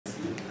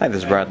Hi,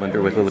 this is Brad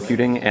Linder with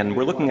Liliputing, and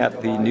we're looking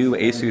at the new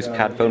Asus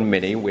Padfone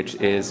Mini, which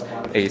is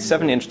a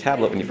 7-inch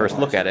tablet when you first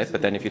look at it,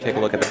 but then if you take a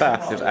look at the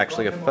back, there's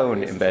actually a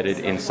phone embedded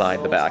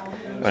inside the back.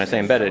 When I say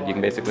embedded, you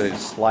can basically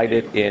slide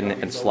it in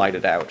and slide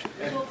it out.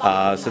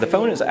 So the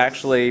phone is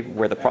actually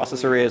where the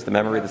processor is, the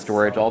memory, the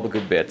storage, all the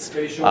good bits.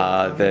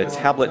 The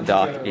tablet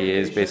dock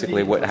is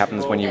basically what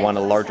happens when you want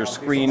a larger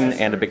screen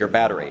and a bigger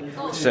battery.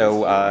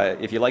 So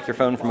if you like your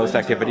phone for most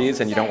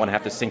activities and you don't want to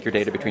have to sync your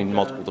data between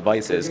multiple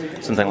devices,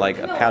 something like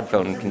a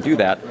Padfone can do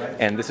that,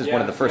 and this is one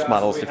of the first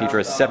models to feature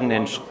a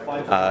 7-inch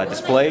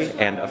display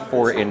and a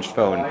 4-inch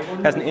phone.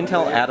 It has an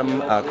Intel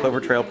Atom Clover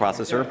Trail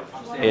processor.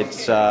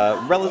 It's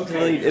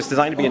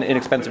designed to be an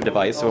inexpensive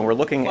device, so when we're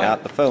looking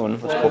at the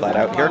phone, let's pull that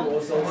out here.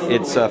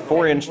 It's a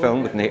 4-inch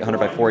phone with an 800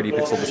 by 480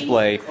 pixel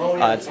display.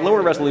 It's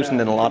lower resolution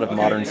than a lot of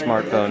modern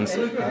smartphones,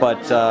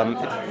 but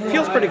it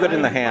feels pretty good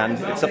in the hand.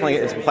 It's a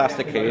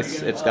plastic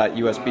case. It's got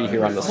USB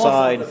here on the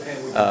side,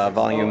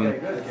 volume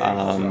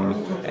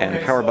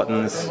and power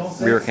buttons,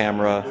 rear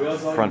camera,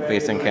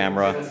 front-facing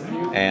camera,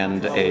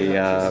 and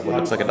what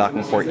looks like a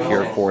docking port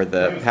here for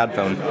the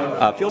Padfone.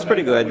 Feels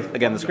pretty good.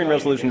 Again, the screen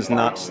resolution is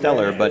not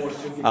stellar, but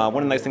one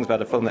of the nice things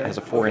about a phone that has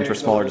a 4-inch or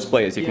smaller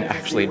display is you can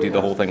actually do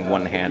the whole thing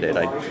one-handed,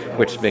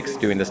 which makes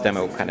doing this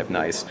demo kind of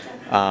nice.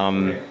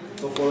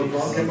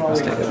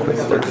 Let's take a quick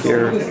look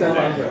here.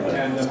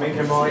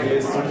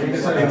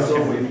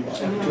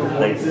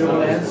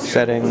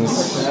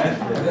 Settings,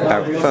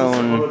 about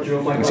phone.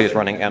 You can see it's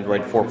running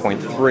Android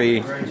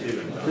 4.3.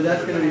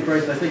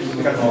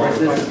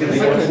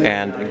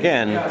 And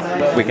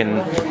again, we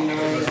can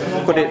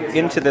put it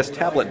into this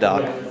tablet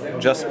dock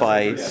just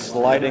by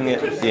sliding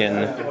it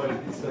in.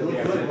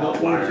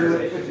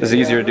 This is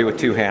easier to do with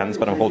two hands,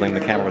 but I'm holding the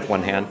camera with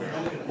one hand.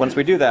 Once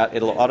we do that,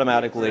 it'll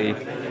automatically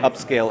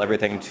upscale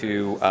everything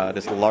to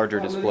this larger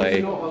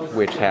display,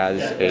 which has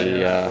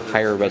a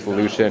higher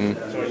resolution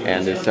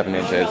and is 7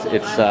 inches.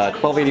 It's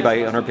 1280 by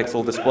 800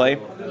 pixel display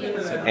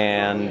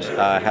and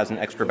has an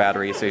extra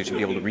battery, so you should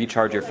be able to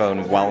recharge your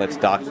phone while it's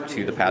docked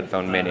to the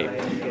Padfone Mini.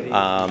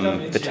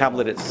 The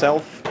tablet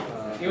itself,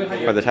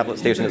 or the tablet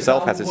station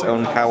itself, has its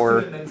own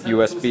power,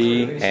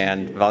 USB,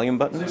 and volume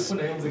buttons.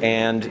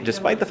 And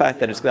despite the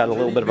fact that it's got a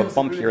little bit of a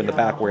bump here in the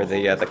back where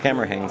the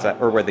camera hangs out,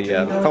 or where the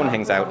phone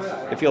hangs out,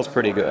 it feels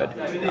pretty good.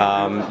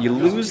 You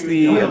lose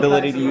the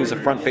ability to use a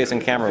front-facing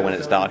camera when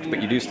it's docked,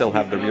 but you do still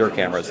have the rear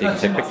camera, so you can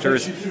take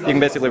pictures. You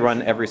can basically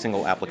run every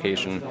single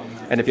application.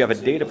 And if you have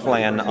a data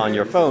plan on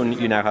your phone,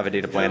 you now have a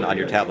data plan on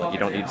your tablet. You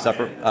don't need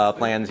separate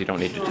plans, you don't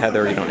need to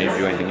tether, you don't need to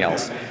do anything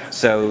else.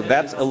 So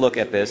that's a look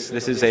at this.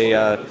 This is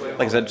a,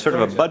 like I said, sort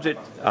of a budget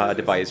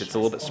device. It's a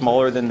little bit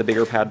smaller than the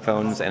bigger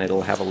Padphones, and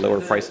it'll have a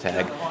lower price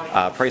tag.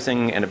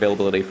 Pricing and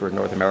availability for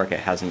North America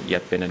hasn't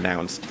yet been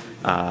announced.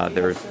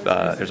 There's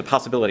a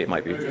possibility it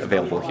might be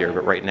available here,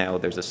 but right now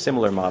there's a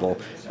similar model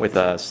with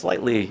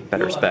slightly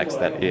better specs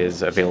that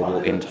is available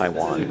in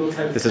Taiwan.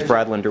 This is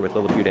Brad Linder with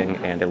Liliputing,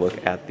 and a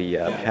look at the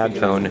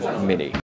Padfone Mini.